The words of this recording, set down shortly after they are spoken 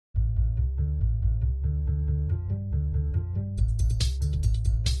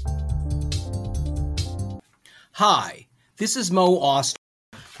Hi, this is Mo Austin,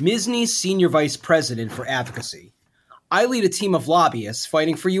 MSSNY's Senior Vice President for Advocacy. I lead a team of lobbyists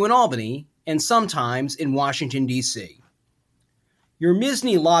fighting for you in Albany and sometimes in Washington, D.C. Your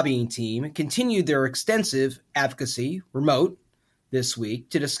MSSNY lobbying team continued their extensive advocacy, remote, this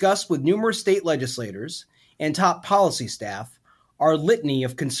week to discuss with numerous state legislators and top policy staff our litany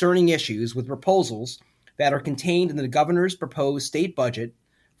of concerning issues with proposals that are contained in the governor's proposed state budget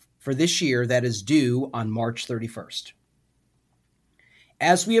for this year that is due on March 31st.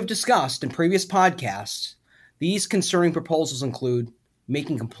 As we have discussed in previous podcasts, these concerning proposals include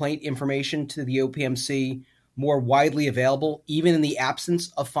making complaint information to the OPMC more widely available even in the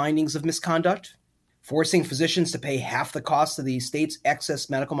absence of findings of misconduct, forcing physicians to pay half the cost of the state's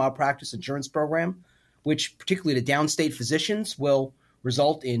excess medical malpractice insurance program, which particularly to downstate physicians will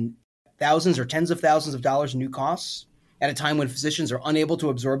result in thousands or tens of thousands of dollars in new costs at a time when physicians are unable to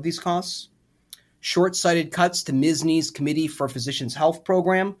absorb these costs, short-sighted cuts to MSSNY's Committee for Physicians' Health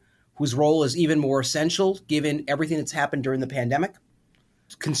program, whose role is even more essential given everything that's happened during the pandemic,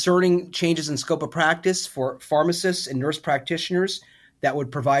 concerning changes in scope of practice for pharmacists and nurse practitioners that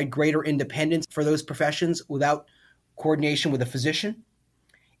would provide greater independence for those professions without coordination with a physician,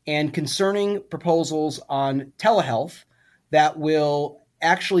 and concerning proposals on telehealth that will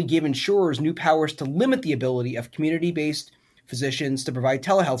actually give insurers new powers to limit the ability of community-based physicians to provide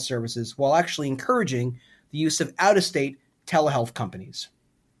telehealth services while actually encouraging the use of out-of-state telehealth companies.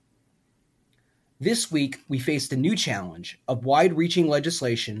 This week, we faced a new challenge of wide-reaching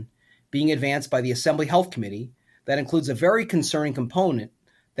legislation being advanced by the Assembly Health Committee that includes a very concerning component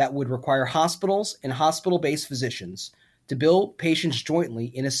that would require hospitals and hospital-based physicians to bill patients jointly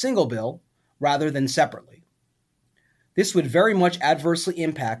in a single bill rather than separately. This would very much adversely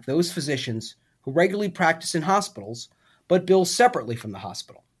impact those physicians who regularly practice in hospitals but bill separately from the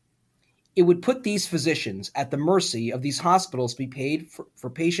hospital. It would put these physicians at the mercy of these hospitals to be paid for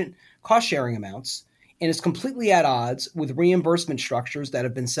patient cost-sharing amounts and is completely at odds with reimbursement structures that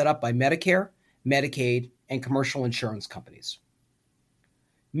have been set up by Medicare, Medicaid, and commercial insurance companies.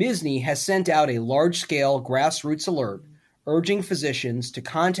 MSSNY has sent out a large-scale grassroots alert urging physicians to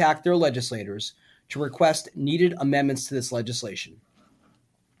contact their legislators to request needed amendments to this legislation.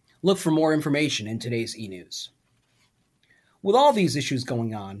 Look for more information in today's e-news. With all these issues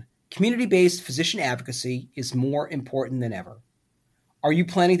going on, community-based physician advocacy is more important than ever. Are you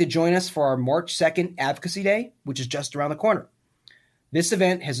planning to join us for our March 2nd Advocacy Day, which is just around the corner? This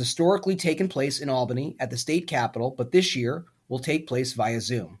event has historically taken place in Albany at the state capitol, but this year will take place via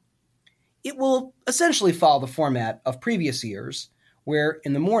Zoom. It will essentially follow the format of previous years, where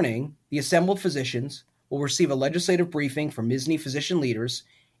in the morning, the assembled physicians will receive a legislative briefing from MSSNY physician leaders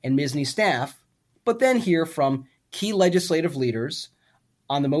and MSSNY staff, but then hear from key legislative leaders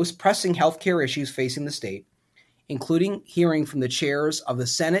on the most pressing healthcare issues facing the state, including hearing from the chairs of the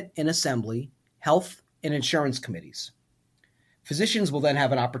Senate and Assembly, Health and Insurance Committees. Physicians will then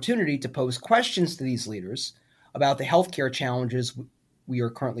have an opportunity to pose questions to these leaders about the healthcare challenges we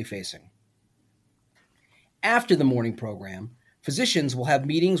are currently facing. After the morning program, physicians will have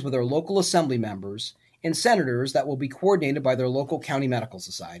meetings with their local assembly members and senators that will be coordinated by their local county medical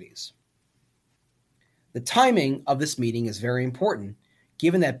societies. The timing of this meeting is very important,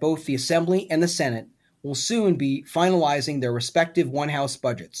 given that both the Assembly and the Senate will soon be finalizing their respective one-house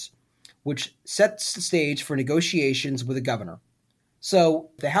budgets, which sets the stage for negotiations with the governor. So,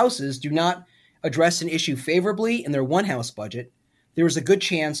 if the houses do not address an issue favorably in their one-house budget, there is a good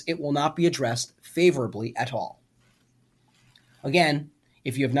chance it will not be addressed favorably at all. Again,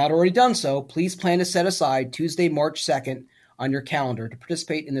 if you have not already done so, please plan to set aside Tuesday, March 2nd on your calendar to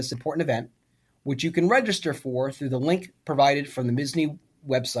participate in this important event, which you can register for through the link provided from the MSSNY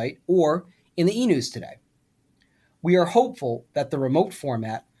website or in the e-news today. We are hopeful that the remote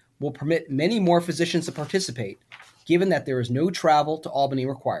format will permit many more physicians to participate, given that there is no travel to Albany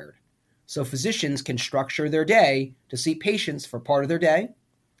required, so physicians can structure their day to see patients for part of their day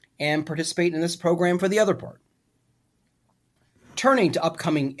and participate in this program for the other part. Turning to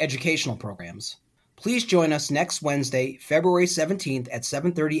upcoming educational programs, please join us next Wednesday, February 17th at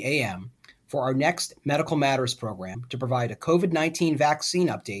 7:30 a.m. for our next Medical Matters program to provide a COVID-19 vaccine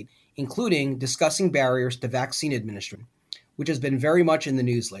update, including discussing barriers to vaccine administration, which has been very much in the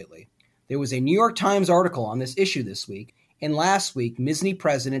news lately. There was a New York Times article on this issue this week, and last week, MSSNY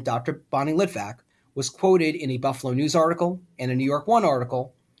President Dr. Bonnie Litvak was quoted in a Buffalo News article and a New York One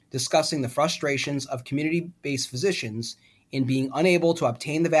article discussing the frustrations of community-based physicians in being unable to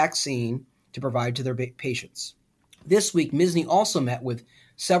obtain the vaccine to provide to their patients. This week, MSSNY also met with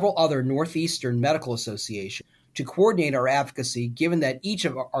several other Northeastern medical associations to coordinate our advocacy, given that each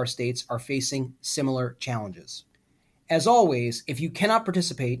of our states are facing similar challenges. As always, if you cannot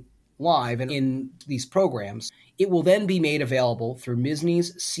participate live in these programs, it will then be made available through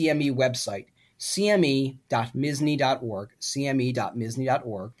MISNY's CME website, cme.misny.org,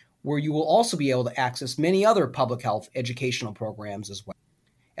 where you will also be able to access many other public health educational programs as well.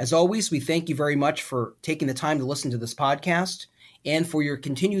 As always, we thank you very much for taking the time to listen to this podcast and for your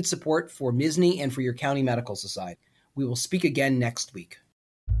continued support for MISNY and for your county medical society. We will speak again next week.